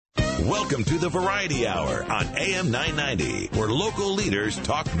Welcome to the Variety Hour on AM 990, where local leaders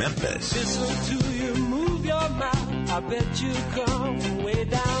talk Memphis. Listen to you move your mouth. I bet you come from way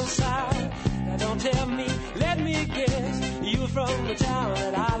down south. Now don't tell me, let me guess. You from the town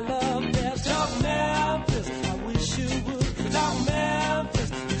that I love best. Talk Memphis, I wish you would. Talk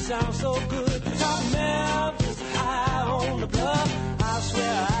Memphis, you sound so good. Talk Memphis, high on the bluff. I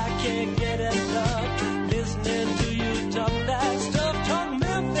swear I can't get enough. Listening to you talk that stuff. Talk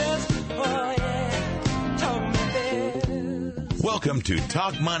Memphis, oh yeah. Talk Memphis. Welcome to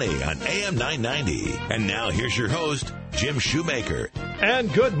Talk Money on AM 990. And now here's your host, Jim Shoemaker.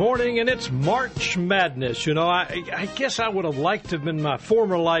 And good morning, and it's March Madness. You know, I guess I would have liked to have been my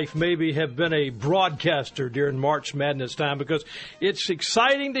former life, maybe have been a broadcaster during March Madness time, because it's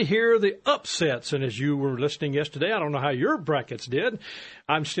exciting to hear the upsets. And as you were listening yesterday, I don't know how your brackets did.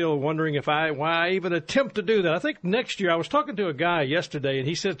 I'm still wondering why I even attempt to do that. I think next year, I was talking to a guy yesterday, and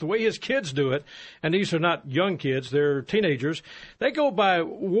he says the way his kids do it, and these are not young kids, they're teenagers, they go by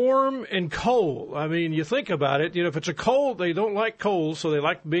warm and cold. I mean, you think about it, you know, if it's a cold, they don't like cold, so they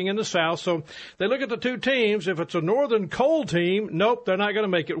like being in the South. So they look at the two teams. If it's a northern cold team, nope, they're not going to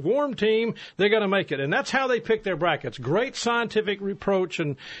make it. Warm team, they're going to make it. And that's how they pick their brackets. Great scientific reproach,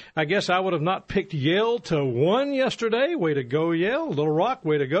 and I guess I would have not picked Yale to 1 yesterday. Way to go, Yale. Little Rock,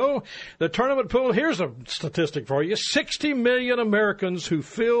 way to go. The tournament pool, here's a statistic for you. 60 million Americans who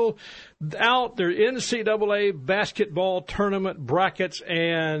fill out their NCAA basketball tournament brackets,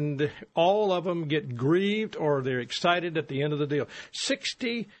 and all of them get grieved or they're excited at the end of the deal.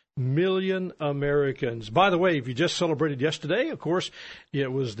 60 million Americans. By the way, if you just celebrated yesterday, of course,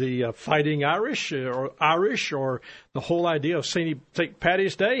 it was the Fighting Irish, or the whole idea of St.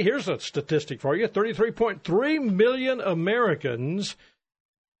 Paddy's Day. Here's a statistic for you. 33.3 million Americans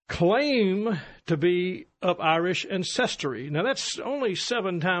claim to be of Irish ancestry. Now, that's only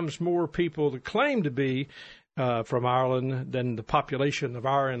 7 times more people that claim to be from Ireland than the population of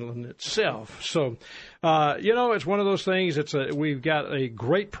Ireland itself. So, you know, it's one of those things. We've got a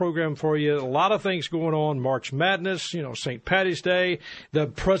great program for you. A lot of things going on. March Madness, you know, St. Paddy's Day, the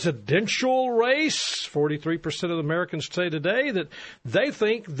presidential race. 43% of the Americans say today that they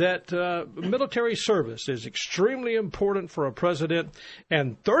think that military service is extremely important for a president,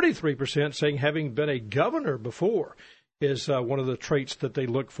 and 33% saying having been a governor before is one of the traits that they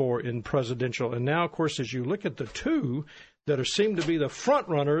look for in presidential. And now, of course, as you look at the two that seem to be the front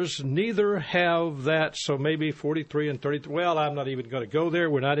runners, neither have that. So maybe 43 and 33. Well, I'm not even going to go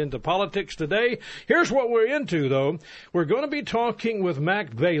there. We're not into politics today. Here's what we're into, though. We're going to be talking with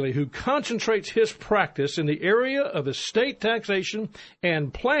Mac Bailey, who concentrates his practice in the area of estate taxation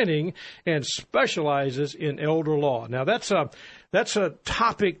and planning and specializes in elder law. Now, that's a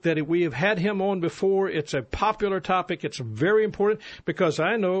topic that we have had him on before. It's a popular topic. It's very important because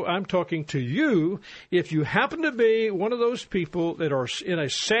I know I'm talking to you. If you happen to be one of those people that are in a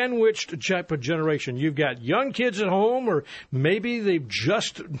sandwiched type of generation, you've got young kids at home, or maybe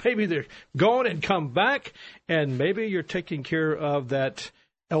they're gone and come back, and maybe you're taking care of that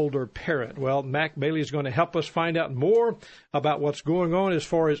elder parent. Well, Mac Bailey is going to help us find out more about what's going on as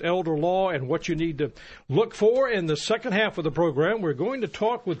far as elder law and what you need to look for. In the second half of the program, we're going to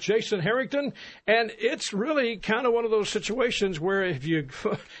talk with Jason Herrington, and it's really kind of one of those situations where have you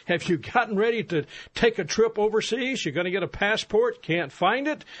gotten ready to take a trip overseas, you're going to get a passport, can't find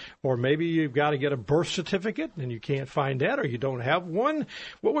it, or maybe you've got to get a birth certificate and you can't find that, or you don't have one.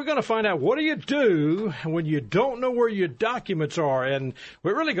 Well, we're going to find out what do you do when you don't know where your documents are, and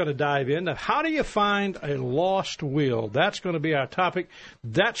we're really going to dive into how do you find a lost will. That's going to be our topic.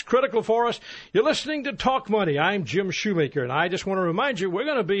 That's critical for us. You're listening to Talk Money. I'm Jim Shoemaker, and I just want to remind you we're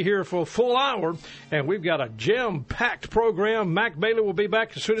going to be here for a full hour, and we've got a jam-packed program. Mac Bailey will be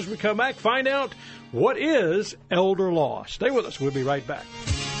back as soon as we come back. Find out what is elder law. Stay with us. We'll be right back.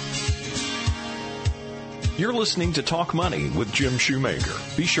 You're listening to Talk Money with Jim Shoemaker.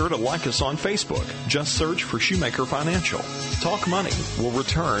 Be sure to like us on Facebook. Just search for Shoemaker Financial. Talk Money will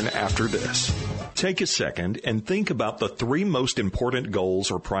return after this. Take a second and think about the 3 most important goals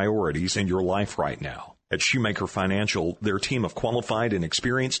or priorities in your life right now. At Shoemaker Financial, their team of qualified and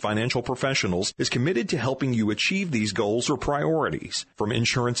experienced financial professionals is committed to helping you achieve these goals or priorities. From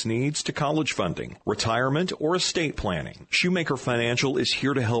insurance needs to college funding, retirement, or estate planning, Shoemaker Financial is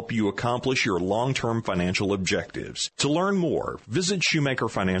here to help you accomplish your long-term financial objectives. To learn more, visit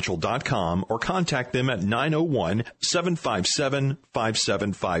ShoemakerFinancial.com or contact them at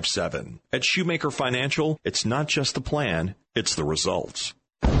 901-757-5757. At Shoemaker Financial, it's not just the plan, it's the results.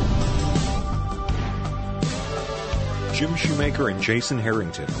 Jim Shoemaker and Jason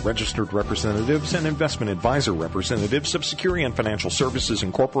Herrington are registered representatives and investment advisor representatives of Securian Financial Services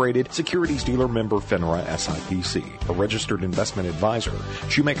Incorporated, securities dealer member FINRA SIPC. A registered investment advisor,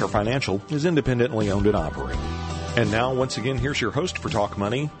 Shoemaker Financial is independently owned and operated. And now, once again, here's your host for Talk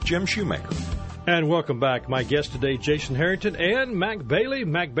Money, Jim Shoemaker. And welcome back. My guest today, Jason Herrington and Mac Bailey.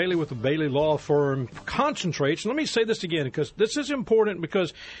 Mac Bailey with the Bailey Law Firm concentrates. Let me say this again because this is important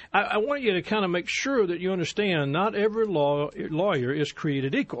because I want you to kind of make sure that you understand not every lawyer is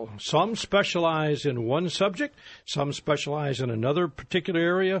created equal. Some specialize in one subject. Some specialize in another particular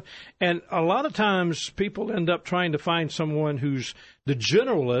area. And a lot of times people end up trying to find someone who's the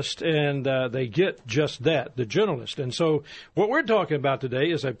generalist, and they get just that, the generalist. And so what we're talking about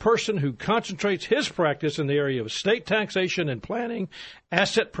today is a person who concentrates his practice in the area of estate taxation and planning,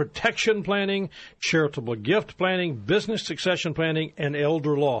 asset protection planning, charitable gift planning, business succession planning, and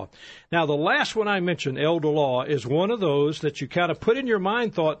elder law. Now, the last one I mentioned, elder law, is one of those that you kind of put in your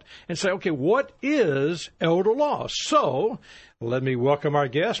mind thought and say, okay, what is elder law? So let me welcome our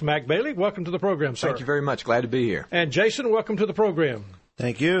guest, Mac Bailey. Welcome to the program, sir. Thank you very much. Glad to be here. And Jason, welcome to the program.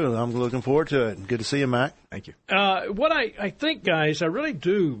 Thank you. I'm looking forward to it. Good to see you, Mac. Thank you. What I think, guys, I really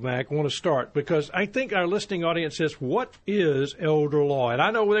do, Mac, want to start because I think our listening audience says, what is elder law? And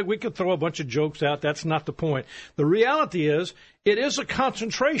I know that we could throw a bunch of jokes out. That's not the point. The reality is it is a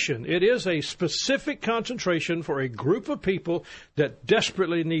concentration. It is a specific concentration for a group of people that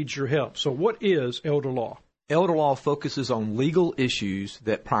desperately needs your help. So what is elder law? Elder law focuses on legal issues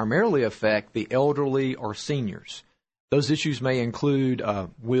that primarily affect the elderly or seniors. Those issues may include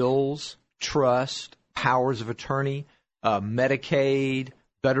wills, trust, powers of attorney, Medicaid,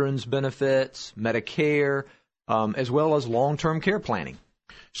 veterans benefits, Medicare, as well as long-term care planning.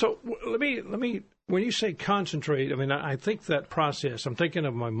 So let me. When you say concentrate, I mean, I think that process. I'm thinking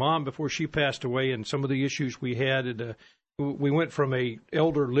of my mom before she passed away, and some of the issues we had. We went from a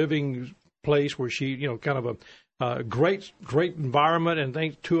elder living place where she, kind of a great environment,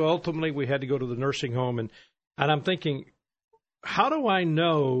 and ultimately we had to go to the nursing home. And I'm thinking, how do I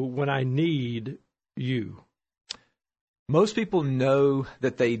know when I need you? Most people know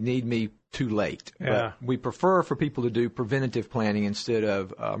that they need me too late. Yeah. But we prefer for people to do preventative planning instead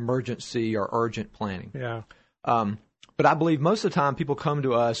of emergency or urgent planning. Yeah. But I believe most of the time people come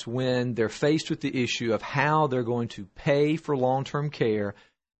to us when they're faced with the issue of how they're going to pay for long-term care,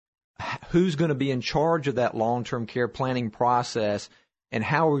 who's going to be in charge of that long-term care planning process, and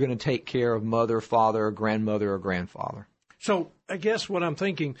how we're going to take care of mother, father, grandmother, or grandfather. So I guess what I'm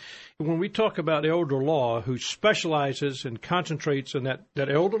thinking, when we talk about elder law, who specializes and concentrates in that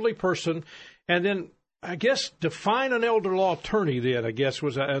elderly person, and then I guess define an elder law attorney then, I guess,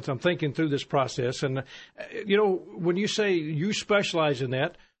 was as I'm thinking through this process. And, when you say you specialize in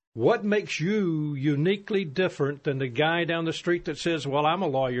that, what makes you uniquely different than the guy down the street that says, well, I'm a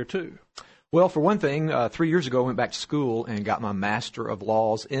lawyer too? Well, for one thing, 3 years ago I went back to school and got my Master of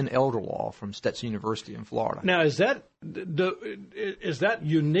Laws in Elder Law from Stetson University in Florida. Now, is that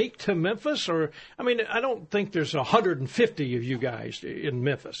unique to Memphis? Or, I mean, I don't think there's 150 of you guys in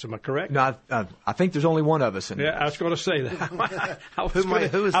Memphis. Am I correct? No, I think there's only one of us in Memphis. Yeah, I was going to say that. I was Who going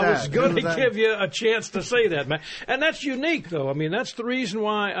is to that? give you a chance to say that, man. And that's unique, though. I mean, that's the reason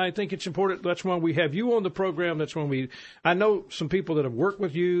why I think it's important. That's why we have you on the program. That's when I know some people that have worked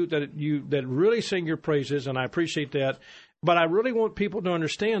with you that really sing your praises, and I appreciate that. But I really want people to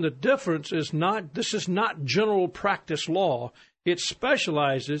understand the difference is this is not general practice law. It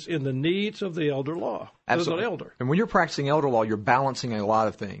specializes in the needs of the elder law. Absolutely. The elder. And when you're practicing elder law, you're balancing a lot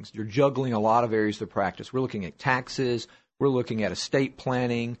of things. You're juggling a lot of areas of practice. We're looking at taxes. We're looking at estate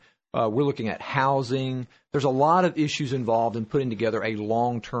planning. We're looking at housing. There's a lot of issues involved in putting together a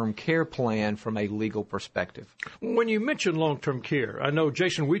long-term care plan from a legal perspective. When you mention long-term care, I know,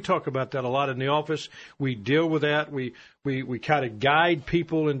 Jason, we talk about that a lot in the office. We deal with that. We kind of guide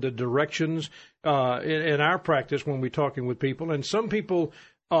people into directions in our practice when we're talking with people. And some people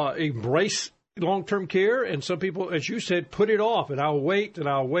embrace long-term care, and some people, as you said, put it off, and I'll wait, and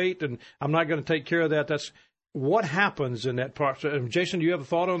I'm not going to take care of that. That's what happens in that part. Jason, do you have a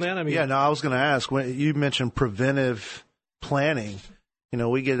thought on that? I mean, Yeah, no, I was going to ask, when you mentioned preventive planning,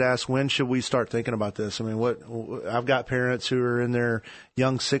 we get asked, when should we start thinking about this? I mean, I've got parents who are in their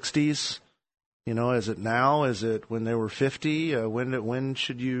young 60s. Is it now? Is it when they were 50? When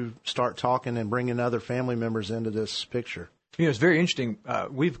should you start talking and bringing other family members into this picture? It's very interesting.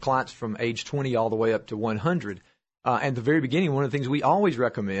 We have clients from age 20 all the way up to 100. And the very beginning, one of the things we always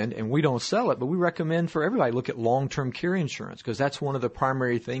recommend, and we don't sell it, but we recommend for everybody look at long-term care insurance, because that's one of the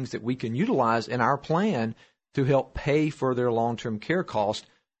primary things that we can utilize in our plan to help pay for their long-term care costs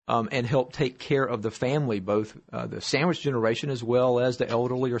and help take care of the family, both the sandwich generation as well as the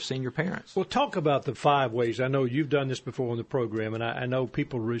elderly or senior parents. Well, talk about the 5 ways. I know you've done this before on the program, and I know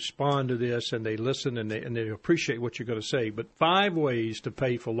people respond to this and they listen and they appreciate what you're going to say. But 5 ways to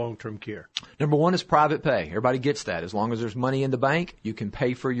pay for long-term care. Number 1 is private pay. Everybody gets that. As long as there's money in the bank, you can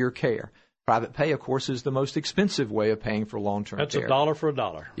pay for your care. Private pay, of course, is the most expensive way of paying for long-term care. That's $1 for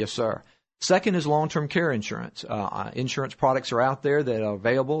 $1. Yes, sir. Second is long-term care insurance. Insurance products are out there that are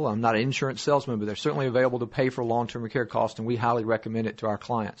available. I'm not an insurance salesman, but they're certainly available to pay for long-term care costs, and we highly recommend it to our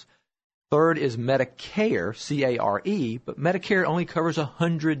clients. Third is Medicare, C-A-R-E, but Medicare only covers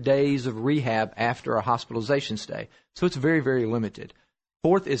 100 days of rehab after a hospitalization stay, so it's very, very limited.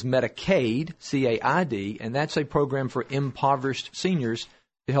 Fourth is Medicaid, C-A-I-D, and that's a program for impoverished seniors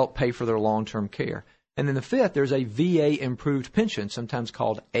to help pay for their long-term care. And then the fifth, there's a VA-improved pension, sometimes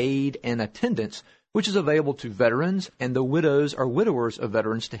called aid and attendance, which is available to veterans and the widows or widowers of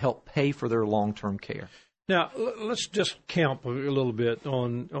veterans to help pay for their long-term care. Now, let's just count a little bit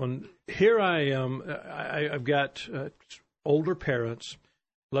on here I am. I've got older parents,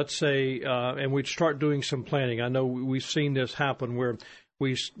 let's say, and we'd start doing some planning. I know we've seen this happen where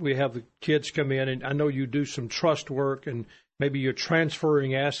we have the kids come in, and I know you do some trust work, and maybe you're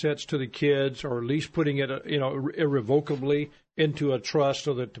transferring assets to the kids, or at least putting it, irrevocably into a trust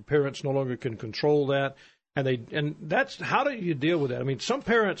so that the parents no longer can control that. And that's, how do you deal with that? I mean, some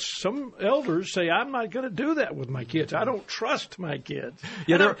parents, some elders say, I'm not going to do that with my kids. I don't trust my kids.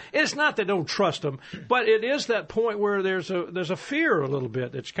 Yeah, it's not they don't trust them, but it is that point where there's a fear a little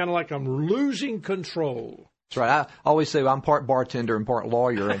bit. It's kind of like I'm losing control. That's right. I always say I'm part bartender and part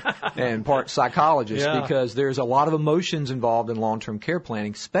lawyer and part psychologist, because there's a lot of emotions involved in long-term care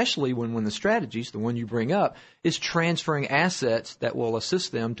planning, especially when the strategies, the one you bring up, is transferring assets that will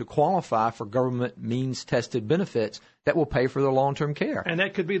assist them to qualify for government means-tested benefits that will pay for their long-term care. And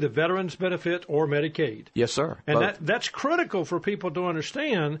that could be the veterans benefit or Medicaid. Yes, sir. And that's critical for people to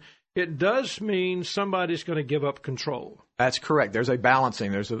understand. It does mean somebody's going to give up control. That's correct. There's a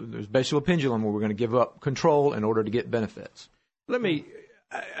balancing. There's basically a pendulum where we're going to give up control in order to get benefits.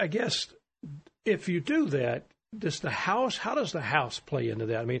 I guess, if you do that, how does the house play into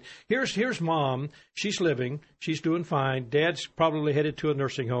that? I mean, here's mom. She's living. She's doing fine. Dad's probably headed to a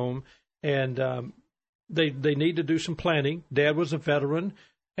nursing home, and they need to do some planning. Dad was a veteran.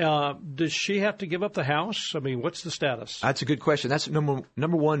 Does she have to give up the house? I mean, what's the status? That's a good question. That's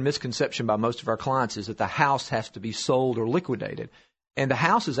number one misconception by most of our clients, is that the house has to be sold or liquidated. And the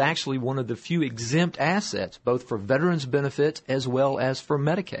house is actually one of the few exempt assets, both for veterans benefits as well as for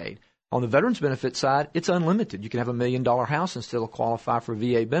Medicaid. On the veterans benefit side, it's unlimited. You can have $1 million house and still qualify for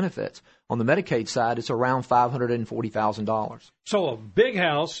VA benefits. On the Medicaid side, it's around $540,000. So a big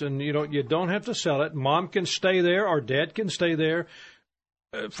house, and you don't have to sell it. Mom can stay there, or dad can stay there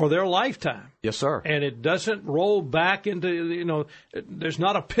for their lifetime. Yes, sir. And it doesn't roll back into, there's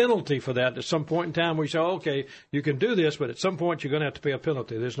not a penalty for that. At some point in time, we say, okay, you can do this, but at some point you're going to have to pay a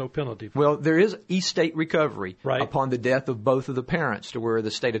penalty. There's no penalty. Well, there is estate recovery right. upon the death of both of the parents, to where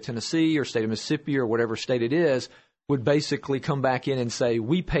the state of Tennessee or state of Mississippi or whatever state it is would basically come back in and say,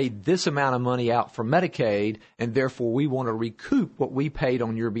 we paid this amount of money out for Medicaid, and therefore we want to recoup what we paid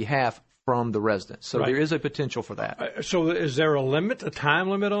on your behalf from the residents. So right. There is a potential for that. So is there a time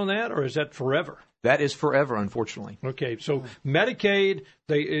limit on that, or is that forever? That is forever, unfortunately. Okay, so Medicaid,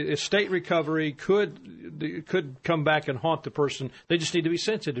 estate recovery could come back and haunt the person. They just need to be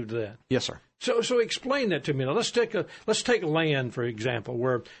sensitive to that. Yes, sir. So explain that to me. Now, let's take land, for example,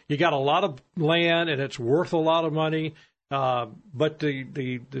 where you got a lot of land and it's worth a lot of money. But the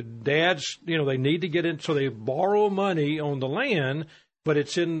dads, they need to get in, so they borrow money on the land, but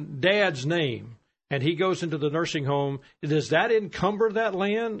it's in dad's name, and he goes into the nursing home. Does that encumber that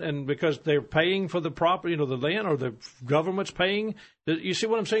land? And because they're paying for the property, the land, or the government's paying? You see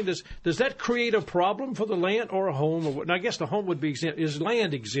what I'm saying? Does that create a problem for the land or a home? I guess the home would be exempt. Is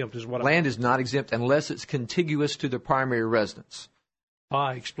land exempt? Land is not exempt unless it's contiguous to the primary residence.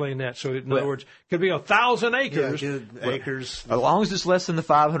 Explain that. So, in other words, it could be 1,000 acres. Yeah, acres. As long as it's less than the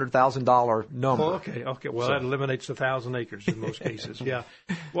 $500,000 number. Oh, okay. Well, that eliminates the 1,000 acres in most cases. Yeah.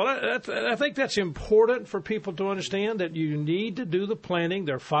 Well, I think that's important for people to understand, that you need to do the planning.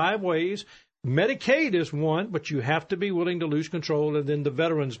 There are 5 ways. Medicaid is one, but you have to be willing to lose control, and then the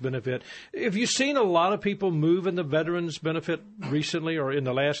veterans benefit. Have you seen a lot of people move in the veterans benefit recently, or in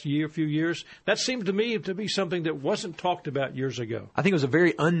the last few years? That seemed to me to be something that wasn't talked about years ago. I think it was a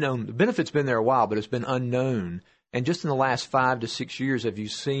very unknown. The benefit's been there a while, but it's been unknown. And just in the last 5 to 6 years, have you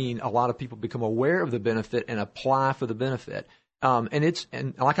seen a lot of people become aware of the benefit and apply for the benefit?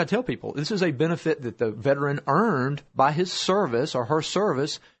 And like I tell people, this is a benefit that the veteran earned by his service or her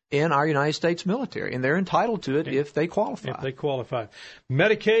service in our United States military, and they're entitled to it if they qualify. If they qualify.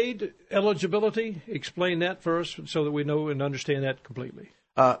 Medicaid eligibility, explain that for us so that we know and understand that completely.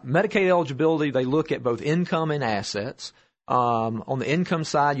 Medicaid eligibility, they look at both income and assets. On the income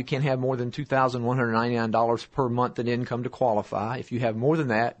side, you can't have more than $2,199 per month in income to qualify. If you have more than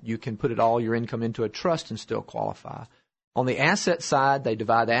that, you can put all your income into a trust and still qualify. On the asset side, they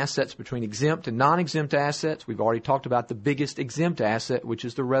divide assets between exempt and non-exempt assets. We've already talked about the biggest exempt asset, which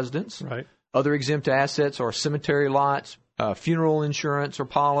is the residence. Right. Other exempt assets are cemetery lots, funeral insurance or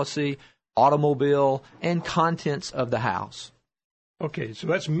policy, automobile, and contents of the house. Okay, so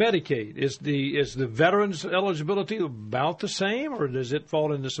that's Medicaid. Is the veterans' eligibility about the same, or does it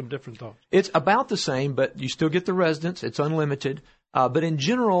fall into some different thoughts? It's about the same, but you still get the residence. It's unlimited. But in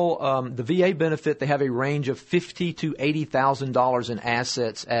general, the VA benefit, they have a range of $50,000 to $80,000 in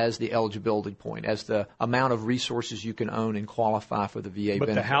assets as the eligibility point, as the amount of resources you can own and qualify for the VA benefit.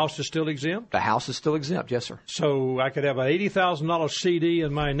 But the house is still exempt? The house is still exempt, yes, sir. So I could have an $80,000 CD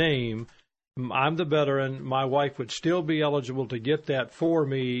in my name. I'm the veteran. My wife would still be eligible to get that for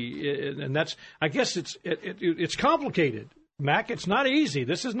me, and that's. I guess it's complicated, Mac. It's not easy.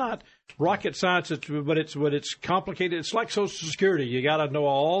 This is not rocket science, but it's complicated. It's like Social Security. You got to know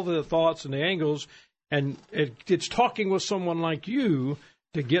all the thoughts and the angles, and it's talking with someone like you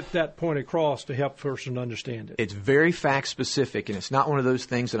to get that point across to help a person understand it. It's very fact specific, and it's not one of those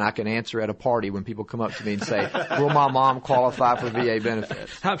things that I can answer at a party when people come up to me and say, will my mom qualify for VA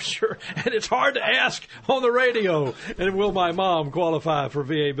benefits? I'm sure. And it's hard to ask on the radio, and will my mom qualify for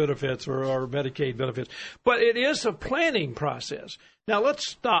VA benefits or Medicaid benefits? But it is a planning process. Now, let's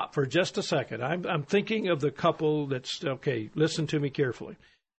stop for just a second. I'm thinking of the couple that's, okay, listen to me carefully.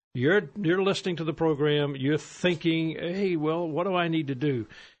 You're listening to the program. You're thinking, hey, well, what do I need to do?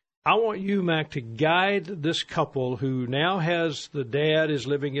 I want you, Mac, to guide this couple who now has the dad is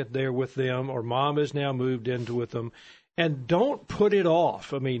living there with them or mom is now moved into with them, and don't put it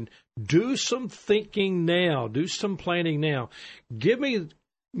off. I mean, do some thinking now. Do some planning now. Give me,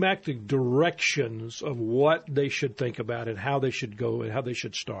 Mac, the directions of what they should think about and how they should go and how they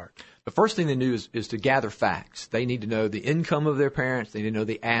should start. The first thing they do is to gather facts. They need to know the income of their parents. They need to know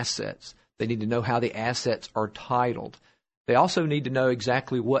the assets. They need to know how the assets are titled. They also need to know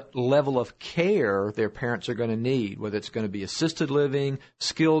exactly what level of care their parents are going to need, whether it's going to be assisted living,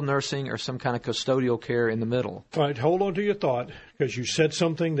 skilled nursing, or some kind of custodial care in the middle. All right, hold on to your thought, because you said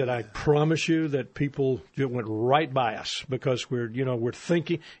something that I promise you that people went right by us, because we're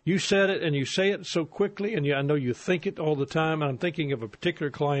thinking. You said it, and you say it so quickly, and I know you think it all the time. I'm thinking of a particular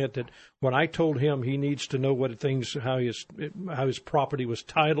client that when I told him he needs to know how his property was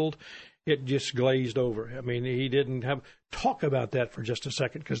titled, it just glazed over. I mean, he didn't talk about that for just a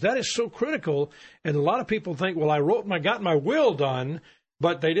second, because that is so critical. And a lot of people think, well, I got my will done,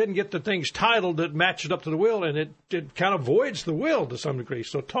 but they didn't get the things titled that matched up to the will, and it kind of voids the will to some degree.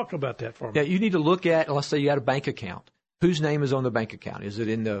 So talk about that for me. Yeah, you need to look at, let's say you had a bank account. Whose name is on the bank account? Is it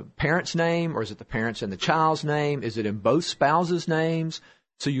in the parent's name, or is it the parent's and the child's name? Is it in both spouses' names?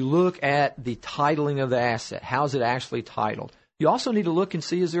 So you look at the titling of the asset. How is it actually titled? You also need to look and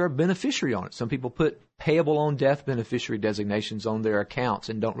see, is there a beneficiary on it? Some people put payable on death beneficiary designations on their accounts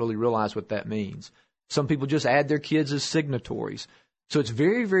and don't really realize what that means. Some people just add their kids as signatories. So it's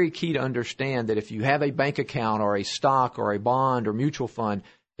very, very key to understand that if you have a bank account or a stock or a bond or mutual fund,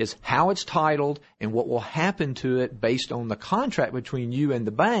 is how it's titled and what will happen to it based on the contract between you and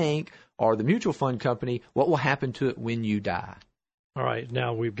the bank or the mutual fund company, what will happen to it when you die. All right.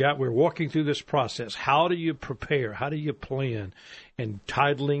 Now we're walking through this process. How do you prepare? How do you plan? And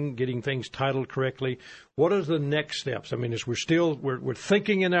titling, getting things titled correctly. What are the next steps? I mean, as we're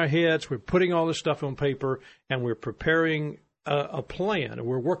thinking in our heads, we're putting all this stuff on paper, and we're preparing a plan, and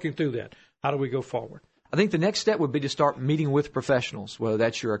we're working through that. How do we go forward? I think the next step would be to start meeting with professionals, whether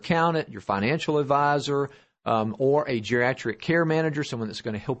that's your accountant, your financial advisor, or a geriatric care manager, someone that's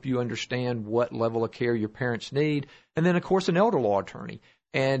going to help you understand what level of care your parents need, and then, of course, an elder law attorney.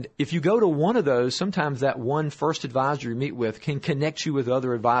 And if you go to one of those, sometimes that one first advisor you meet with can connect you with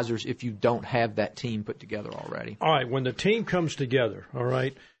other advisors if you don't have that team put together already. All right, when the team comes together, all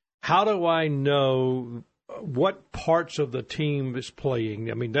right, how do I know what parts of the team is playing?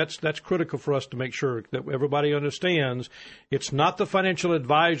 I mean, that's critical for us to make sure that everybody understands it's not the financial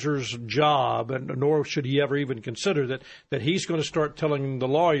advisor's job, and nor should he ever even consider that he's going to start telling the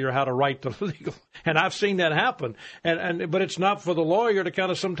lawyer how to write the legal. And I've seen that happen. But it's not for the lawyer to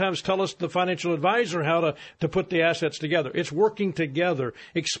kind of sometimes tell us, the financial advisor, how to put the assets together. It's working together.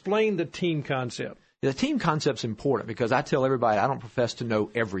 Explain the team concept. The team concept's important because I tell everybody I don't profess to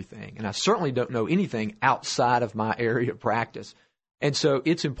know everything, and I certainly don't know anything outside of my area of practice. And so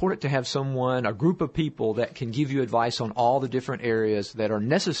it's important to have someone, a group of people that can give you advice on all the different areas that are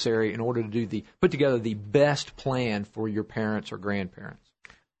necessary in order to put together the best plan for your parents or grandparents.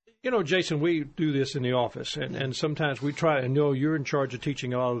 You know, Jason, we do this in the office, and sometimes we try, and you're in charge of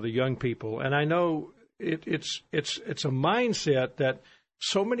teaching a lot of the young people, and I know it's a mindset that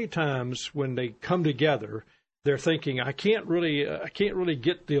so many times when they come together, they're thinking, I can't really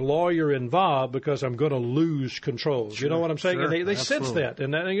get the lawyer involved because I'm going to lose control. Sure, you know what I'm saying? sure, And they sense that,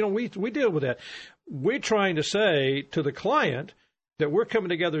 and we deal with that. We're trying to say to the client that we're coming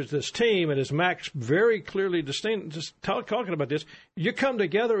together as this team, and as Max very clearly talking about this, you come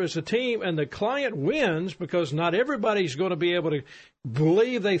together as a team, and the client wins because not everybody's going to be able to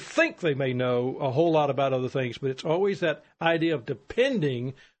believe they think they may know a whole lot about other things, but it's always that idea of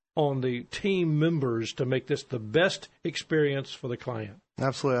depending on the team members to make this the best experience for the client.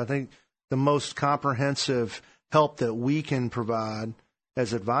 Absolutely. I think the most comprehensive help that we can provide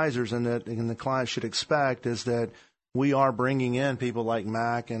as advisors and the client should expect is that we are bringing in people like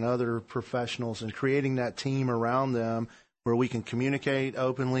Mac and other professionals and creating that team around them where we can communicate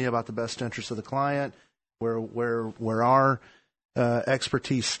openly about the best interests of the client, where our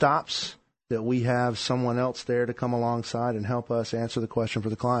expertise stops, that we have someone else there to come alongside and help us answer the question for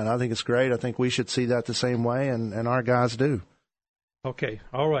the client. I think it's great. I think we should see that the same way, and our guys do. Okay.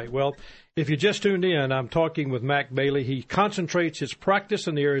 All right. Well, if you just tuned in, I'm talking with Mac Bailey. He concentrates his practice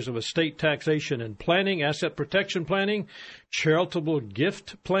in the areas of estate taxation and planning, asset protection planning, charitable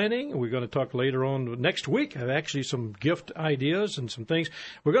gift planning. We're going to talk later on next week. I have actually some gift ideas and some things.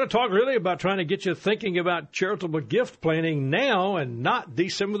 We're going to talk really about trying to get you thinking about charitable gift planning now and not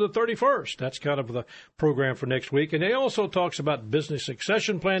December the 31st. That's kind of the program for next week. And he also talks about business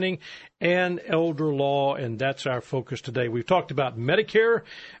succession planning and elder law, and that's our focus today. We've talked about Medicaid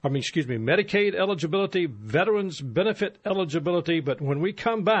eligibility, veterans benefit eligibility, but when we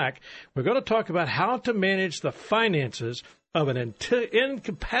come back, we're going to talk about how to manage the finances of an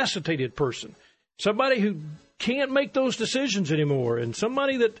incapacitated person, somebody who can't make those decisions anymore, and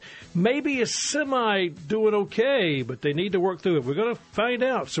somebody that maybe is doing okay, but they need to work through it. We're going to find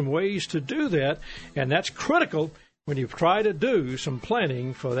out some ways to do that, and that's critical when you try to do some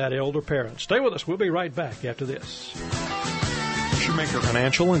planning for that elder parent. Stay with us. We'll be right back after this. Shoemaker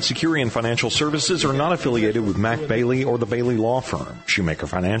Financial and Securian Financial Services are not affiliated with Mac Bailey or the Bailey Law Firm. Shoemaker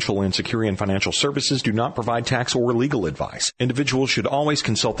Financial and Securian Financial Services do not provide tax or legal advice. Individuals should always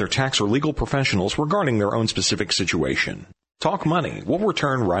consult their tax or legal professionals regarding their own specific situation. Talk Money. We'll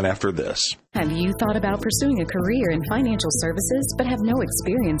return right after this. Have you thought about pursuing a career in financial services but have no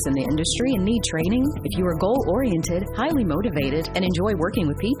experience in the industry and need training? If you are goal-oriented, highly motivated, and enjoy working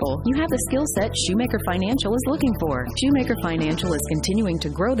with people, you have the skill set Shoemaker Financial is looking for. Shoemaker Financial is continuing to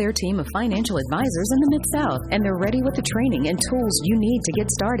grow their team of financial advisors in the Mid-South, and they're ready with the training and tools you need to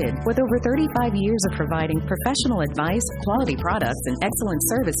get started. With over 35 years of providing professional advice, quality products, and excellent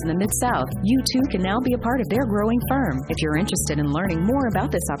service in the Mid-South, you too can now be a part of their growing firm. If you're interested in learning more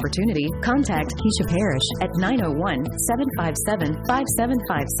about this opportunity, contact Keisha Parrish at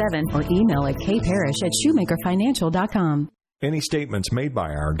 901-757-5757 or email at kparrish@shoemakerfinancial.com. Any statements made by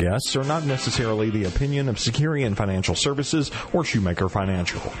our guests are not necessarily the opinion of Securian Financial Services or Shoemaker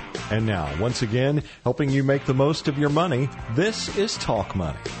Financial. And now, once again, helping you make the most of your money, this is Talk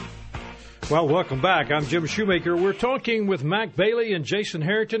Money. Well, welcome back. I'm Jim Shoemaker. We're talking with Mac Bailey and Jason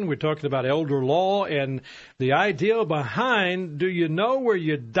Herrington. We're talking about elder law and the idea behind, do you know where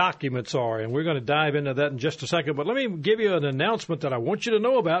your documents are? And we're going to dive into that in just a second. But let me give you an announcement that I want you to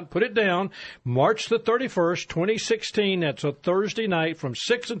know about. Put it down. March the 31st, 2016. That's a Thursday night from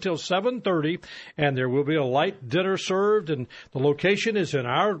 6 until 7:30. And there will be a light dinner served. And the location is in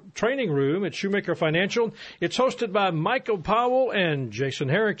our training room at Shoemaker Financial. It's hosted by Michael Powell and Jason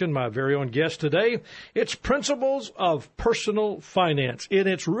Herrington, my very own guest today. It's Principles of Personal Finance, and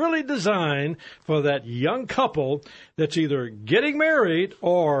it's really designed for that young couple that's either getting married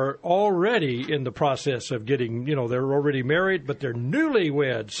or already in the process of getting, they're already married, but they're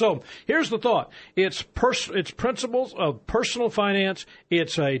newlyweds. So here's the thought. It's Principles of Personal Finance.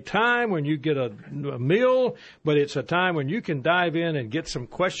 It's a time when you get a meal, but it's a time when you can dive in and get some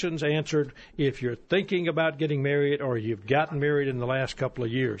questions answered if you're thinking about getting married or you've gotten married in the last couple of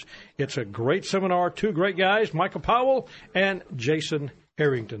years. It's a great seminar, two great guys, Michael Powell and Jason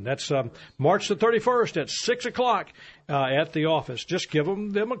Herrington. That's March the 31st at 6 o'clock at the office. Just give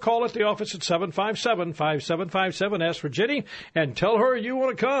them a call at the office at 757-5757. Ask for Jenny and tell her you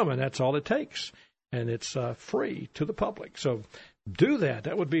want to come, and that's all it takes. And it's free to the public. So do that.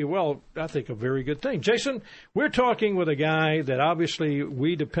 That would be, well, I think a very good thing. Jason, we're talking with a guy that obviously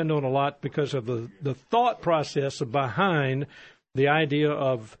we depend on a lot because of the thought process behind the idea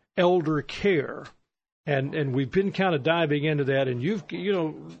of elder care. And we've been kind of diving into that. And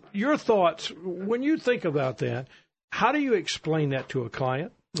your thoughts, when you think about that, how do you explain that to a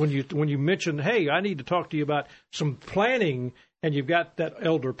client? When you mention, hey, I need to talk to you about some planning, and you've got that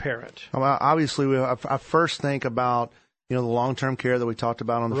elder parent. Well, obviously, I first think about the long-term care that we talked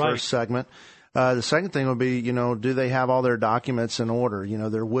about on the first segment. The second thing would be, do they have all their documents in order?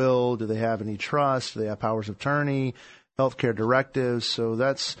 Their will, do they have any trust? Do they have powers of attorney, healthcare directives? So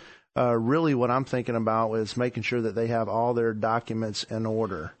that's really what I'm thinking about, is making sure that they have all their documents in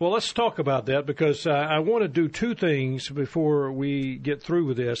order. Well, let's talk about that, because I want to do two things before we get through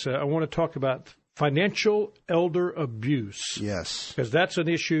with this. I want to talk about financial elder abuse. Yes. Because that's an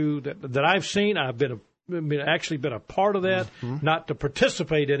issue that I've seen. I've actually been a part of that, not to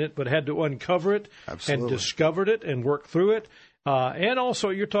participate in it, but had to uncover it. Absolutely. And discovered it and work through it. And also,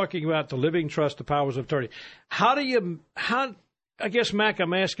 you're talking about the living trust, the powers of attorney. I guess, Mac,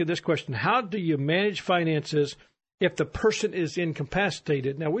 I'm asking this question. How do you manage finances if the person is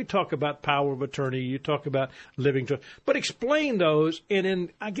incapacitated? Now, we talk about power of attorney. You talk about living trust. But explain those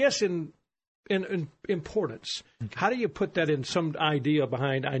in importance. Okay. How do you put that in some idea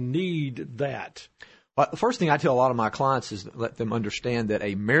behind, I need that? Well, the first thing I tell a lot of my clients is let them understand that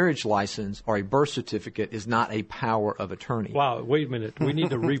a marriage license or a birth certificate is not a power of attorney. Wow, wait a minute. We need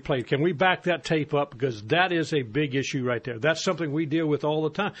to replay. Can we back that tape up? Because that is a big issue right there. That's something we deal with all the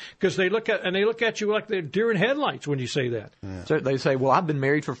time. Because they look at you like they're deer in headlights when you say that. Yeah. So they say, well, I've been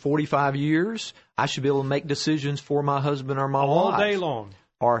married for 45 years. I should be able to make decisions for my husband or my wife. All day long.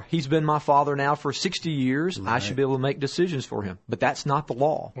 Or he's been my father now for 60 years. Right. I should be able to make decisions for him. But that's not the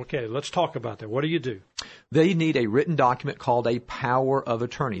law. Okay, let's talk about that. What do you do? They need a written document called a power of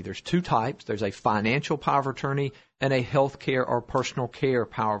attorney. There's two types. There's a financial power of attorney and a health care or personal care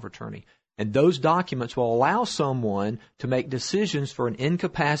power of attorney. And those documents will allow someone to make decisions for an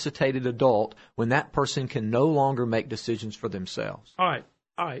incapacitated adult when that person can no longer make decisions for themselves. All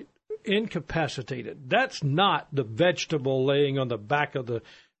right. Incapacitated. That's not the vegetable laying on the back of the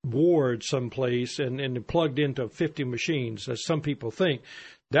ward someplace and plugged into 50 machines, as some people think.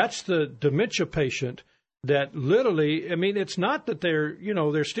 That's the dementia patient that literally, I mean, it's not that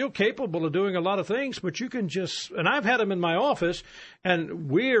they're still capable of doing a lot of things, but you can just, and I've had them in my office, and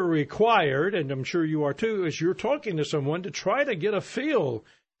we're required, and I'm sure you are too, as you're talking to someone, to try to get a feel.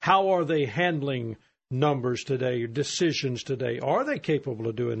 How are they handling numbers today, decisions today? Are they capable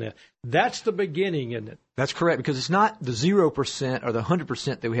of doing that? That's the beginning, isn't it? That's correct, because it's not the 0% or the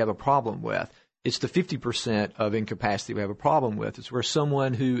 100% that we have a problem with. It's the 50% of incapacity we have a problem with. It's where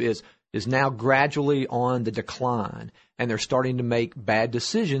someone who is now gradually on the decline, and they're starting to make bad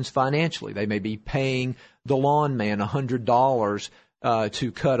decisions financially. They may be paying the lawn man $100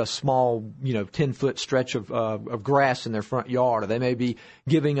 to cut a small, 10-foot stretch of grass in their front yard. Or they may be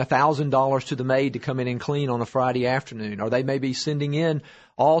giving $1,000 to the maid to come in and clean on a Friday afternoon. Or they may be sending in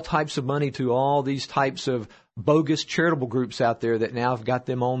all types of money to all these types of bogus charitable groups out there that now have got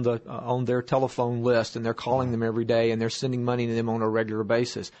them on their telephone list, and they're calling them every day, and they're sending money to them on a regular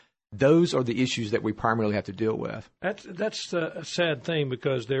basis. Those are the issues that we primarily have to deal with. That's a sad thing,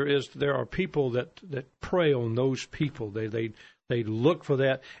 because there are people that prey on those people. They look for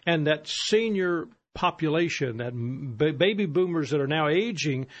that, and that senior population, that baby boomers that are now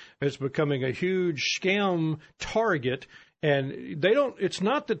aging, is becoming a huge scam target. And they don't. It's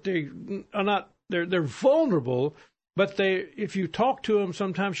not that they are not. They're vulnerable, but if you talk to them,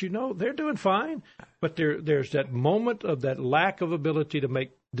 sometimes they're doing fine. But there's that moment of that lack of ability to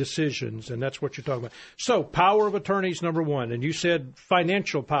make decisions, and that's what you're talking about. So power of attorney is number one, and you said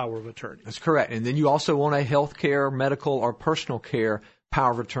financial power of attorney. That's correct. And then you also want a health care, medical, or personal care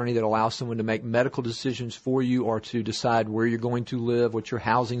power of attorney that allows someone to make medical decisions for you, or to decide where you're going to live, what your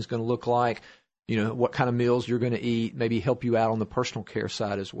housing is going to look like, what kind of meals you're going to eat, maybe help you out on the personal care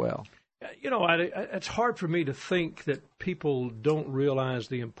side as well. It's hard for me to think that people don't realize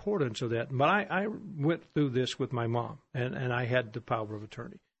the importance of that. But I went through this with my mom, and I had the power of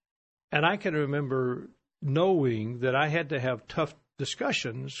attorney. And I can remember knowing that I had to have tough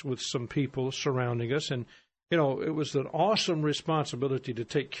discussions with some people surrounding us. And, it was an awesome responsibility to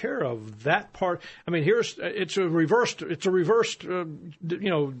take care of that part. I mean, it's a reversed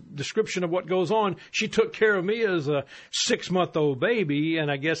description of what goes on. She took care of me as a 6-month-old baby,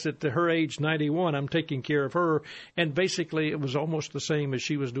 and I guess at her age, 91, I'm taking care of her. And basically, it was almost the same as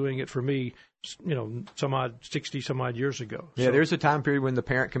she was doing it for me, 60 some odd years ago. Yeah, so there's a time period when the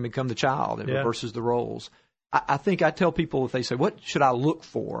parent can become the child. It reverses the roles. I think I tell people, if they say, what should I look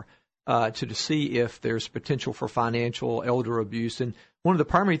for to see if there's potential for financial elder abuse? And one of the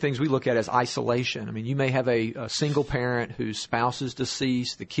primary things we look at is isolation. I mean, you may have a single parent whose spouse is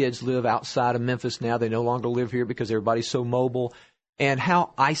deceased. The kids live outside of Memphis now. They no longer live here because everybody's so mobile. And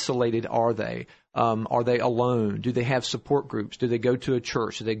how isolated are they? Are they alone? Do they have support groups? Do they go to a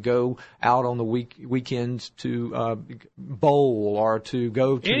church? Do they go out on the weekends to bowl or to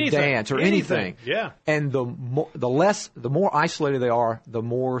go to dance or anything? Yeah. And the more isolated they are, the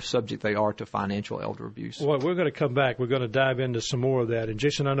more subject they are to financial elder abuse. Well, we're going to come back. We're going to dive into some more of that. And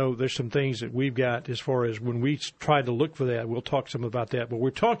Jason, I know there's some things that we've got as far as when we try to look for that. We'll talk some about that. But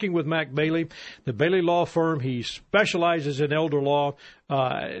we're talking with Mac Bailey, the Bailey Law Firm. He specializes in elder law.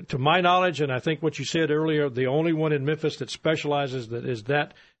 To my knowledge, and I think what you said earlier, the only one in Memphis that specializes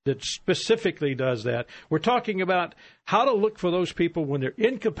that specifically does that. We're talking about how to look for those people when they're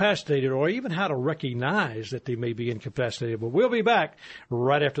incapacitated, or even how to recognize that they may be incapacitated. But we'll be back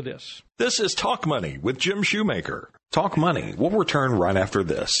right after this. This is Talk Money with Jim Shoemaker. Talk Money will return right after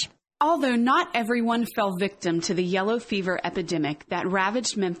this. Although not everyone fell victim to the yellow fever epidemic that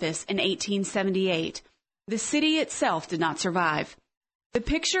ravaged Memphis in 1878, the city itself did not survive. The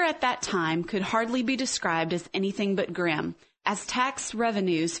picture at that time could hardly be described as anything but grim, as tax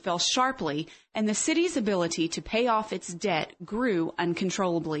revenues fell sharply and the city's ability to pay off its debt grew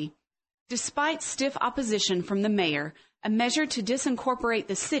uncontrollably. Despite stiff opposition from the mayor, a measure to disincorporate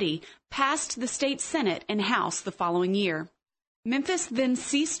the city passed the state Senate and House the following year. Memphis then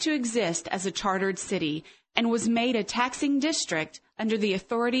ceased to exist as a chartered city and was made a taxing district under the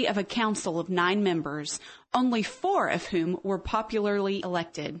authority of a council of 9 members, only 4 of whom were popularly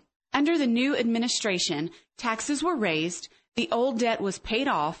elected. Under the new administration, taxes were raised, the old debt was paid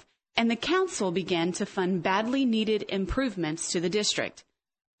off, and the council began to fund badly needed improvements to the district.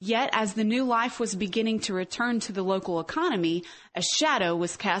 Yet, as the new life was beginning to return to the local economy, a shadow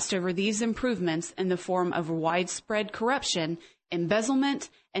was cast over these improvements in the form of widespread corruption, embezzlement,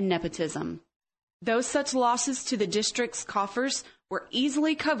 and nepotism. Though such losses to the district's coffers were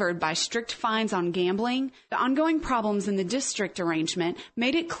easily covered by strict fines on gambling, the ongoing problems in the district arrangement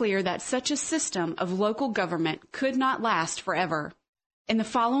made it clear that such a system of local government could not last forever. In the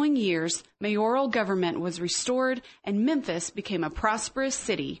following years, mayoral government was restored and Memphis became a prosperous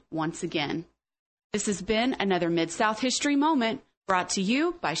city once again. This has been another Mid-South History Moment brought to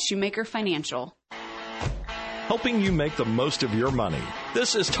you by Shoemaker Financial. Helping you make the most of your money.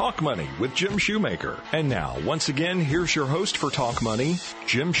 This is Talk Money with Jim Shoemaker. And now, once again, here's your host for Talk Money,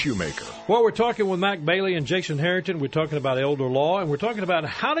 Jim Shoemaker. Well, we're talking with Mac Bailey and Jason Herrington. We're talking about elder law, and we're talking about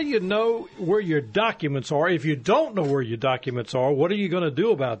how do you know where your documents are. If you don't know where your documents are, what are you going to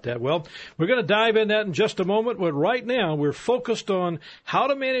do about that? Well, we're going to dive in that in just a moment, but right now we're focused on how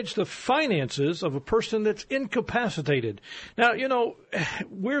to manage the finances of a person that's incapacitated. Now, you know,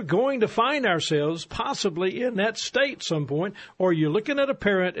 we're going to find ourselves possibly in that state some point, or you're looking at a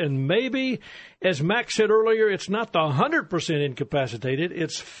parent and maybe, as Max said earlier, it's not the 100% incapacitated,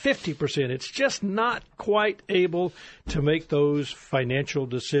 it's 50%. It's just not quite able to make those financial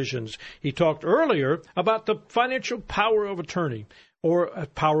decisions. He talked earlier about the financial power of attorney, or a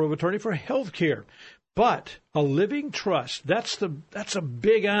power of attorney for health care. But a living trust, that's a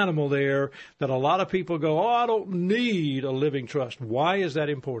big animal there that a lot of people go, oh, I don't need a living trust. Why is that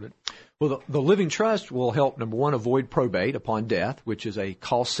important? Well, the living trust will help, number one, avoid probate upon death, which is a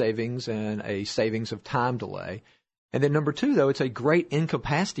cost savings and a savings of time delay. And then number two, though, it's a great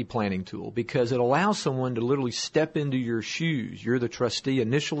incapacity planning tool because it allows someone to literally step into your shoes. You're the trustee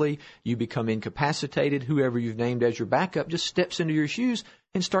initially. You become incapacitated. Whoever you've named as your backup just steps into your shoes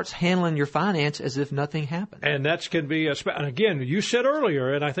and starts handling your finance as if nothing happened. And that can be, and again, you said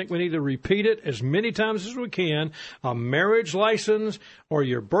earlier, and I think we need to repeat it as many times as we can, a marriage license or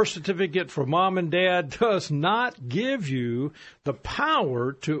your birth certificate for mom and dad does not give you the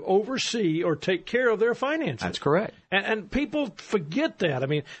power to oversee or take care of their finances. That's correct. And people forget that. I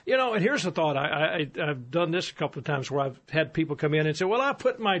mean, you know, and here's the thought. I've done this a couple of times where I've had people come in and say, well, I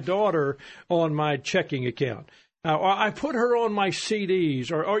put my daughter on my checking account. Or I put her on my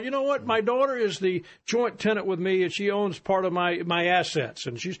CDs, or you know what, my daughter is the joint tenant with me, and she owns part of my assets,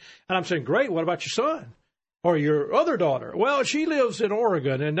 and I'm saying, great. What about your son, or your other daughter? Well, she lives in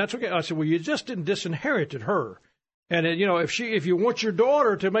Oregon, and that's okay. I said, well, you just disinherited her, and you know, if you want your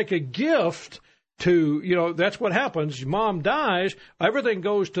daughter to make a gift to, you know, that's what happens. Mom dies, everything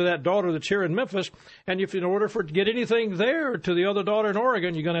goes to that daughter that's here in Memphis, and if in order for it to get anything there to the other daughter in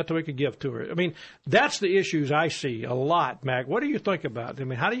Oregon, you're going to have to make a gift to her. I mean, that's the issues I see a lot, Mac. What do you think about it? I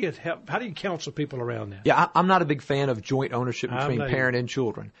mean, how do you counsel people around that? Yeah, I'm not a big fan of joint ownership between parent and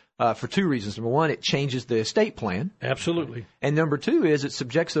children. for two reasons. Number one, it changes the estate plan. Absolutely. And number two is it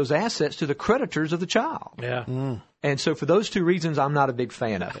subjects those assets to the creditors of the child. Yeah. And so for those two reasons, I'm not a big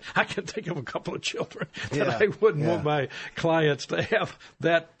fan of it. I can think of a couple of children that I wouldn't want my clients to have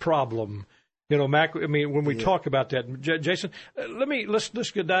that problem. You know, Mac, I mean, when we talk about that, Jason, let's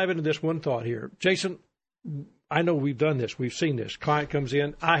dive into this one thought here. Jason, I know we've done this. We've seen this. Client comes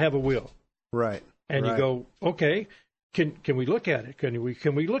in, I have a will. Right. And you go, okay, can we look at it? Can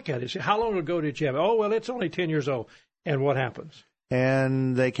we look at it? How long ago did you have it? Oh, well, it's only 10 years old. And what happens?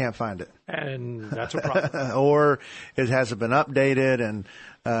 And they can't find it. And that's a problem. Or it hasn't been updated. And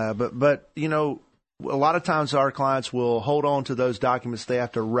but you know, a lot of times our clients will hold on to those documents they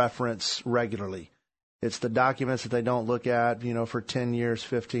have to reference regularly. It's the documents that they don't look at, you know, for 10 years,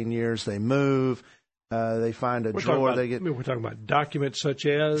 15 years. They move. They find a drawer. We're talking about documents such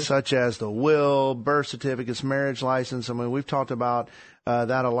as the will, birth certificates, marriage license. I mean, we've talked about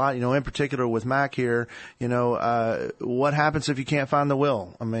that a lot. You know, in particular with Mac here. You know, what happens if you can't find the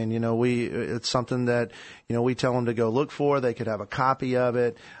will? I mean, you know, it's something that we tell them to go look for. They could have a copy of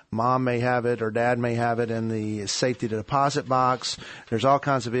it. Mom may have it or dad may have it in the safety deposit box. There's all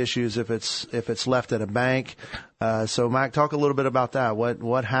kinds of issues if it's left at a bank. So Mac, talk a little bit about that.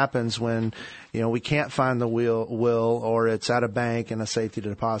 What happens when, we can't find the will or it's at a bank in a safety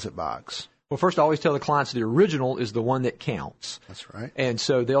deposit box? Well, first I always tell the clients the original is the one that counts. That's right. And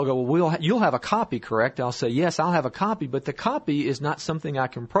so they'll go, well, you'll have a copy, correct? I'll say, yes, I'll have a copy, but the copy is not something I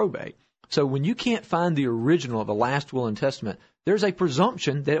can probate. So when you can't find the original of the last will and testament, there's a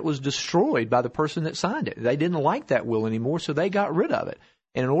presumption that it was destroyed by the person that signed it. They didn't like that will anymore, so they got rid of it.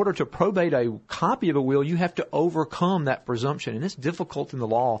 And in order to probate a copy of a will, you have to overcome that presumption. And it's difficult in the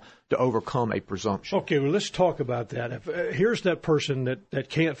law to overcome a presumption. Okay, well, let's talk about that. Here's that person that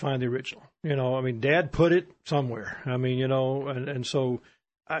can't find the original. Dad put it somewhere. And so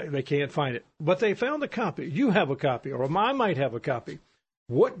they can't find it. But they found the copy. You have a copy, or I might have a copy.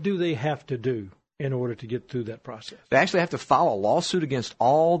 What do they have to do in order to get through that process? They actually have to file a lawsuit against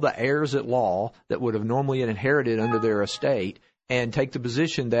all the heirs at law that would have normally inherited under their estate and take the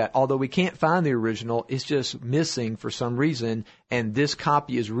position that although we can't find the original, it's just missing for some reason, and this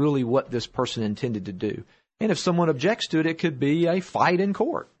copy is really what this person intended to do. And if someone objects to it, it could be a fight in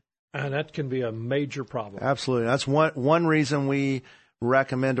court. And that can be a major problem. Absolutely. That's one reason we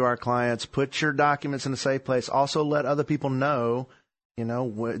recommend to our clients, put your documents in a safe place. Also let other people know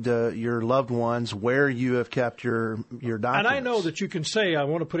your loved ones, where you have kept your documents. And I know that you can say, I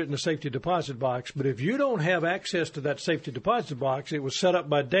want to put it in the safety deposit box, but if you don't have access to that safety deposit box, it was set up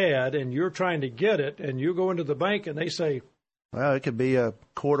by Dad, and you're trying to get it, and you go into the bank, and they say... Well, it could be a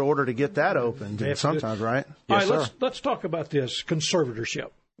court order to get that opened sometimes, right? Yes, all right, let's talk about this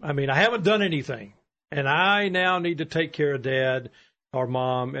conservatorship. I mean, I haven't done anything, and I now need to take care of Dad or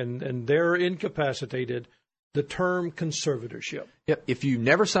Mom, and they're incapacitated. The term conservatorship. Yep. If you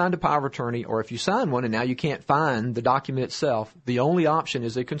never signed a power of attorney, or if you signed one and now you can't find the document itself, the only option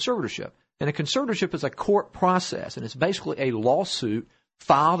is a conservatorship. And a conservatorship is a court process, and it's basically a lawsuit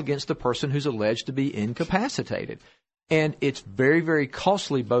filed against the person who's alleged to be incapacitated. And it's very, very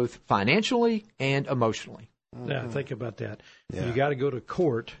costly, both financially and emotionally. Yeah, think about that. Yeah. You got to go to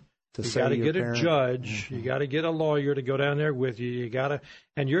court. You got to get a judge. Mm-hmm. You got to get a lawyer to go down there with you.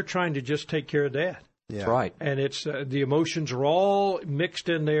 And you're trying to just take care of Dad. Yeah. That's right. And it's the emotions are all mixed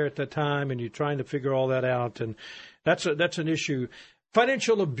in there at the time, and you're trying to figure all that out. And that's an issue.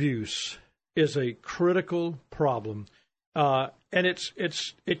 Financial abuse is a critical problem, and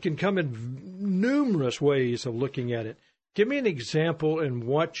it can come in numerous ways of looking at it. Give me an example in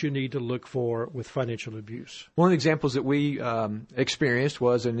what you need to look for with financial abuse. One of the examples that we experienced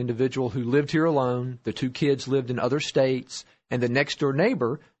was an individual who lived here alone. The two kids lived in other states, and the next-door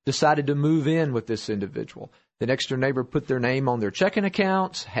neighbor decided to move in with this individual. The next-door neighbor put their name on their checking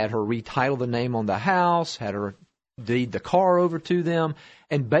accounts, had her retitle the name on the house, had her deed the car over to them,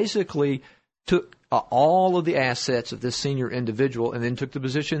 and basically took all of the assets of this senior individual and then took the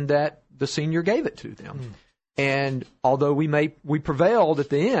position that the senior gave it to them. And although we prevailed at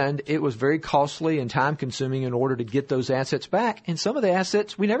the end, it was very costly and time-consuming in order to get those assets back, and some of the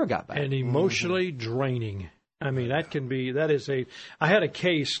assets we never got back. And emotionally draining. I mean, I had a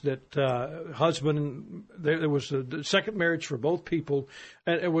case that husband, there was a second marriage for both people,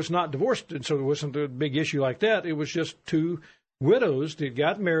 and it was not divorced, and so it wasn't a big issue like that. It was just two widows that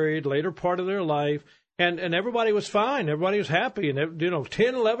got married later part of their life, and everybody was fine. Everybody was happy, and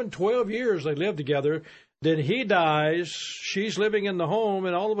 10, 11, 12 years they lived together. Then he dies, she's living in the home,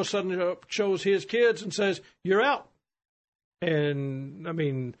 and all of a sudden shows his kids and says, "You're out." And, I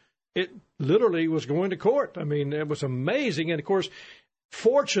mean, it literally was going to court. I mean, it was amazing. And, of course,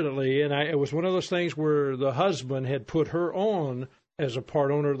 Fortunately, and it was one of those things where the husband had put her on as a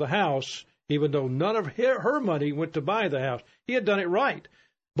part owner of the house, even though none of her money went to buy the house. He had done it right.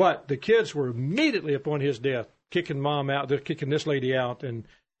 But the kids were immediately upon his death kicking mom out. They're kicking this lady out, and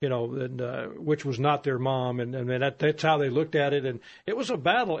which was not their mom, and that's how they looked at it. And it was a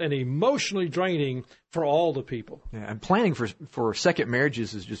battle and emotionally draining for all the people. Yeah, and planning for second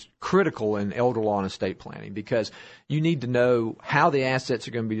marriages is just critical in elder law and estate planning, because you need to know how the assets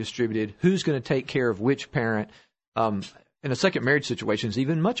are going to be distributed, who's going to take care of which parent. In a second marriage situation is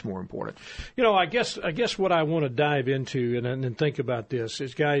even much more important. I guess what I want to dive into and think about this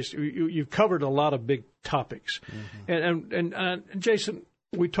is, guys, you've covered a lot of big topics, and Jason,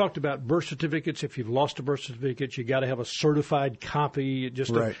 we talked about birth certificates. If you've lost a birth certificate, you got to have a certified copy.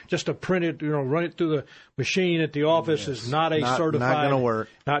 Just to print it, run it through the machine at the office is not certified. Not going to work.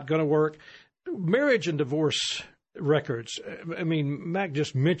 Not going to work. Marriage and divorce records. I mean, Mac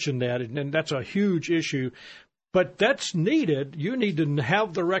just mentioned that, and that's a huge issue. But that's needed. You need to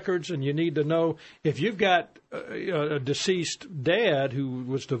have the records, and you need to know if you've got a deceased dad who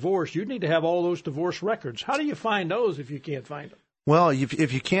was divorced, you need to have all those divorce records. How do you find those if you can't find them? Well,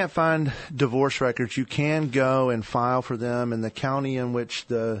 if you can't find divorce records, you can go and file for them in the county in which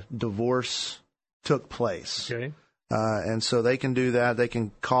the divorce took place. Okay. And so they can do that. They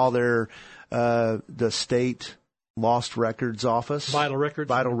can call the state Lost Records Office, Vital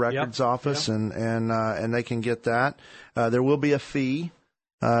Records Office, and they can get that. There will be a fee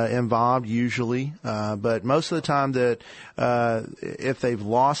involved usually, but most of the time that if they've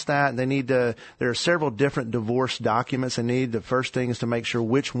lost that, they need to. There are several different divorce documents they need. The first thing is to make sure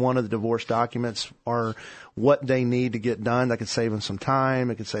which one of the divorce documents are what they need to get done. That could save them some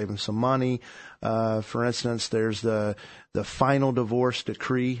time. It could save them some money. For instance, there's the final divorce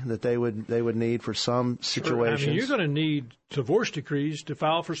decree that they would need for some situations. Sure. I mean, you're going to need divorce decrees to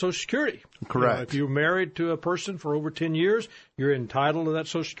file for Social Security. Correct. If you're married to a person for over 10 years, you're entitled to that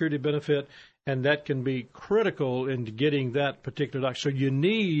Social Security benefit, and that can be critical in getting that particular document. So you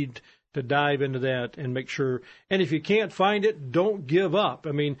need to dive into that and make sure. And if you can't find it, don't give up.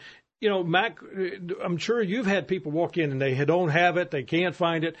 I mean, Mac, I'm sure you've had people walk in and they don't have it, they can't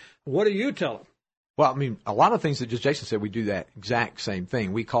find it. What do you tell them? Well, I mean, a lot of things that just Jason said, we do that exact same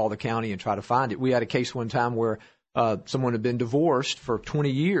thing. We call the county and try to find it. We had a case one time where someone had been divorced for 20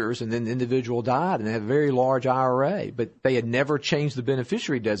 years, and then the individual died, and they had a very large IRA, but they had never changed the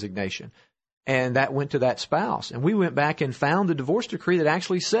beneficiary designation. And that went to that spouse. And we went back and found the divorce decree that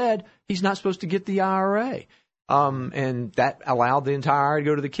actually said he's not supposed to get the IRA. And that allowed the entire IRA to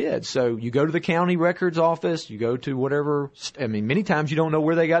go to the kids. So you go to the county records office, you go to whatever. I mean, many times you don't know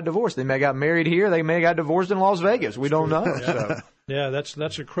where they got divorced. They may have got married here. They may have got divorced in Las Vegas. We don't know. So. Yeah,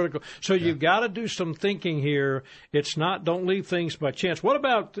 that's a critical. So you've got to do some thinking here. It's not, don't leave things by chance. What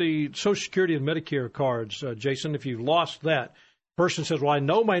about the Social Security and Medicare cards, Jason? If you've lost that, person says, well, I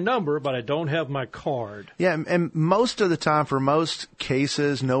know my number, but I don't have my card. Yeah, and most of the time, for most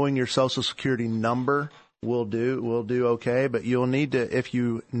cases, knowing your Social Security number will do okay, but you'll need to, if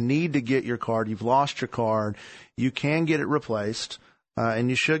you need to get your card, you've lost your card, you can get it replaced, and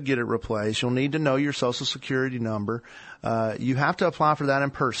you should get it replaced. You'll need to know your Social Security number. You have to apply for that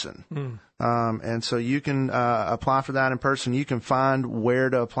in person. And so you can apply for that in person. You can find where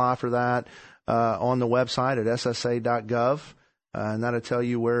to apply for that on the website at ssa.gov. And that'll tell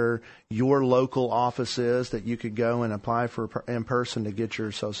you where your local office is that you could go and apply for in person to get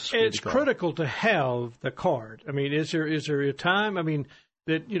your Social Security It's card. critical to have the card. I mean, is there a time? I mean,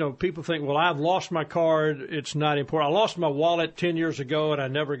 that people think, well, I've lost my card. It's not important. I lost my wallet 10 years ago and I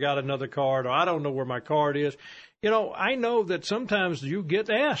never got another card, or I don't know where my card is. I know that sometimes you get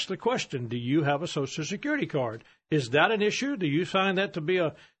asked the question, do you have a Social Security card? Is that an issue? Do you find that to be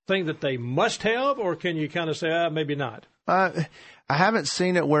a thing that they must have, or can you kind of say, maybe not? I haven't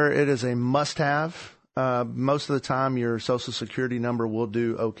seen it where it is a must-have. Most of the time, your Social Security number will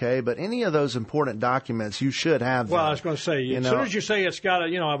do okay, but any of those important documents, you should have them. Well, I was going to say, as soon as you say it's got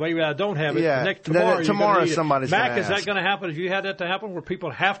maybe I don't have it, tomorrow somebody's Mac, is that going to happen if you had that to happen, where people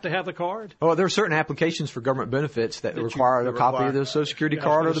have to have the card? Well, there are certain applications for government benefits that require a copy of the Social Security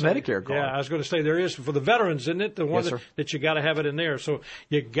card or the Medicare card. Yeah, I was going to say there is for the veterans, isn't it? The one that you got to have it in there. So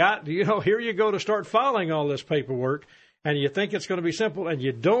you got, here you go to start filing all this paperwork. And you think it's going to be simple, and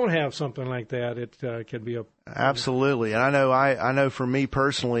you don't have something like that, it can be a absolutely. And I know for me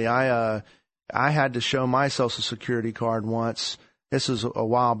personally, I had to show my Social Security card once. This was a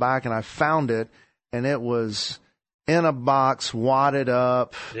while back, and I found it, and it was in a box, wadded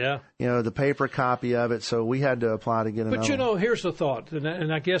up. Yeah. The paper copy of it. So we had to apply to get another. But here's the thought,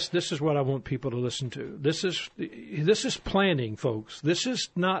 and I guess this is what I want people to listen to. This is planning, folks. This is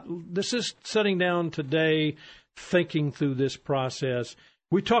sitting down today, thinking through this process.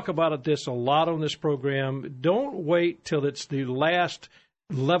 We talk about this a lot on this program. Don't wait till it's the last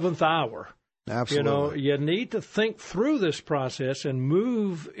 11th hour. Absolutely. You need to think through this process and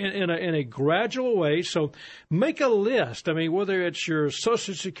move in a gradual way. So make a list. I mean, whether it's your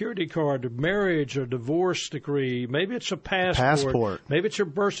Social Security card, marriage or divorce decree, maybe it's a passport, maybe it's your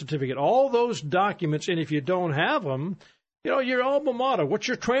birth certificate, all those documents. And if you don't have them, your alma mater, what's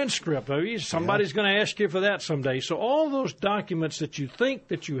your transcript? I mean, somebody's going to ask you for that someday. So all those documents that you think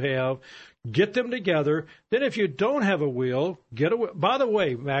that you have, get them together. Then if you don't have a will, get a will. By the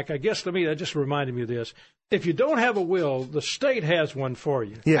way, Mac, I guess that just reminded me of this. If you don't have a will, the state has one for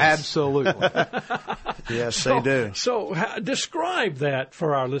you. Yes. Absolutely. Yes, they do. So describe that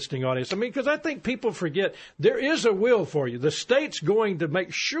for our listening audience. I mean, because I think people forget there is a will for you. The state's going to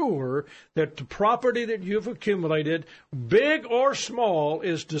make sure that the property that you've accumulated, big or small,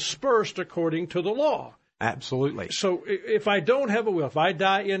 is dispersed according to the law. Absolutely. So if I don't have a will, if I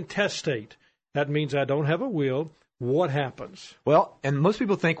die intestate, that means I don't have a will. What happens? Well, and most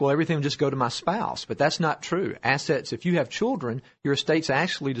people think, well, everything will just go to my spouse, but that's not true. Assets, if you have children, your estate's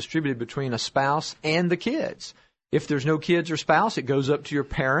actually distributed between a spouse and the kids. If there's no kids or spouse, it goes up to your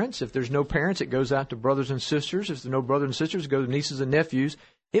parents. If there's no parents, it goes out to brothers and sisters. If there's no brothers and sisters, it goes to nieces and nephews.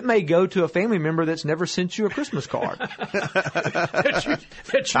 It may go to a family member that's never sent you a Christmas card. that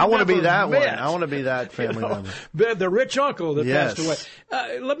you I want to be that met. one. I want to be that family member. The rich uncle that Yes. passed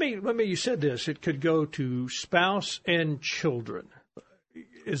away. Let me. You said this. It could go to spouse and children.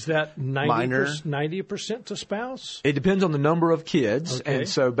 Is that 90% to spouse? It depends on the number of kids. Okay. And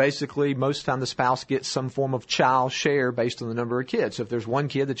so basically, most of the time the spouse gets some form of child share based on the number of kids. So if there's one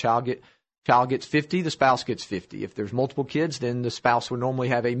kid, the child gets 50, the spouse gets 50. If there's multiple kids, then the spouse would normally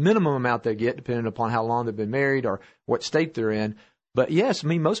have a minimum amount they get, depending upon how long they've been married or what state they're in. But yes,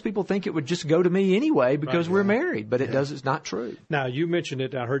 most people think it would just go to me anyway because we're married, but it does. It's not true. Now, you mentioned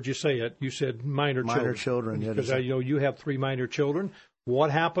it. I heard you say it. You said minor children. Because you have 3 minor children.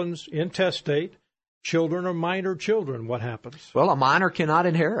 What happens intestate? Children or minor children, what happens? Well, a minor cannot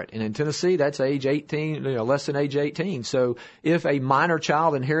inherit. And in Tennessee, that's age 18, less than age 18. So if a minor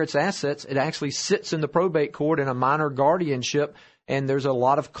child inherits assets, it actually sits in the probate court in a minor guardianship, and there's a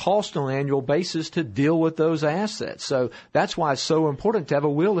lot of cost on an annual basis to deal with those assets. So that's why it's so important to have a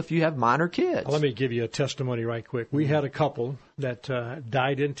will if you have minor kids. Let me give you a testimony right quick. We had a couple that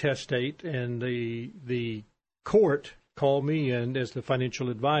died intestate, and the court called me in as the financial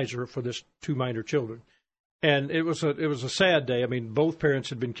advisor for this 2 minor children. And it was a sad day. I mean, both parents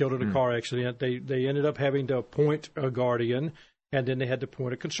had been killed in a car accident. They ended up having to appoint a guardian, and then they had to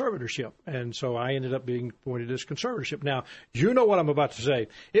appoint a conservatorship. And so I ended up being appointed as conservatorship. Now, you know what I'm about to say.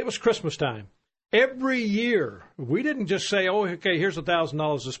 It was Christmas time. Every year, we didn't just say, oh, okay, here's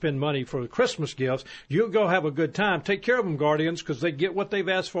 $1,000 to spend money for the Christmas gifts. You go have a good time. Take care of them, guardians, because they get what they've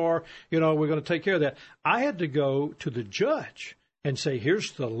asked for. We're going to take care of that. I had to go to the judge and say,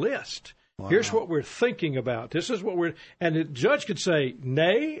 here's the list. Wow. Here's what we're thinking about. This is what and the judge could say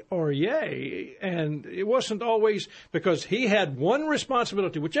nay or yay. And it wasn't always because he had one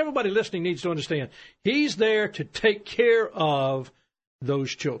responsibility, which everybody listening needs to understand. He's there to take care of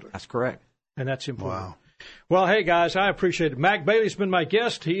those children. That's correct. And that's important. Wow. Well, hey, guys, I appreciate it. Mac Bailey's been my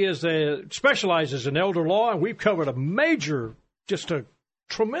guest. He specializes in elder law, and we've covered just a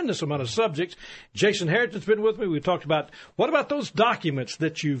tremendous amount of subjects. Jason Herrington's been with me. We talked about what about those documents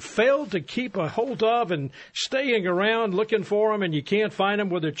that you failed to keep a hold of and staying around looking for them and you can't find them,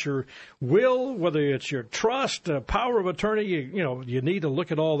 whether it's your will, whether it's your trust, power of attorney, you need to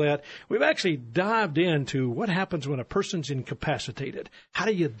look at all that. We've actually dived into what happens when a person's incapacitated. How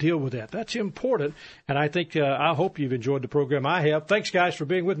do you deal with that? That's important, and I think I hope you've enjoyed the program. I have. Thanks, guys, for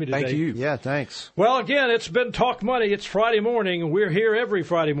being with me today. Thank you. Yeah, thanks. Well, again, it's been Talk Money. It's Friday morning, and we're here every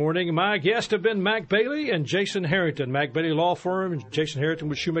Friday morning. My guests have been Mac Bailey and Jason Herrington. Mac Bailey Law Firm, Jason Herrington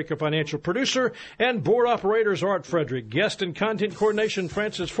with Shoemaker Financial. Producer and board operators Art Frederick. Guest and content coordination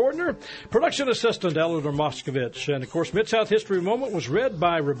Francis Fordner. Production assistant Eleanor Moskovich. And, of course, Mid-South History Moment was read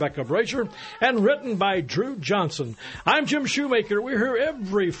by Rebecca Brazier and written by Drew Johnson. I'm Jim Shoemaker. We're here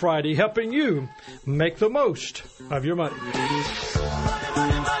every Friday helping you make the most of your money.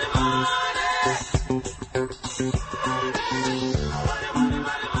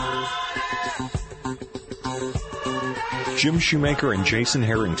 Jim Shoemaker and Jason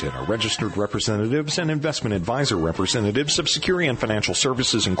Herrington are registered representatives and investment advisor representatives of Securian Financial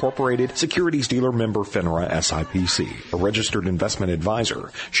Services Incorporated, securities dealer member FINRA SIPC. A registered investment advisor,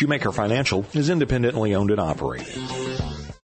 Shoemaker Financial is independently owned and operated.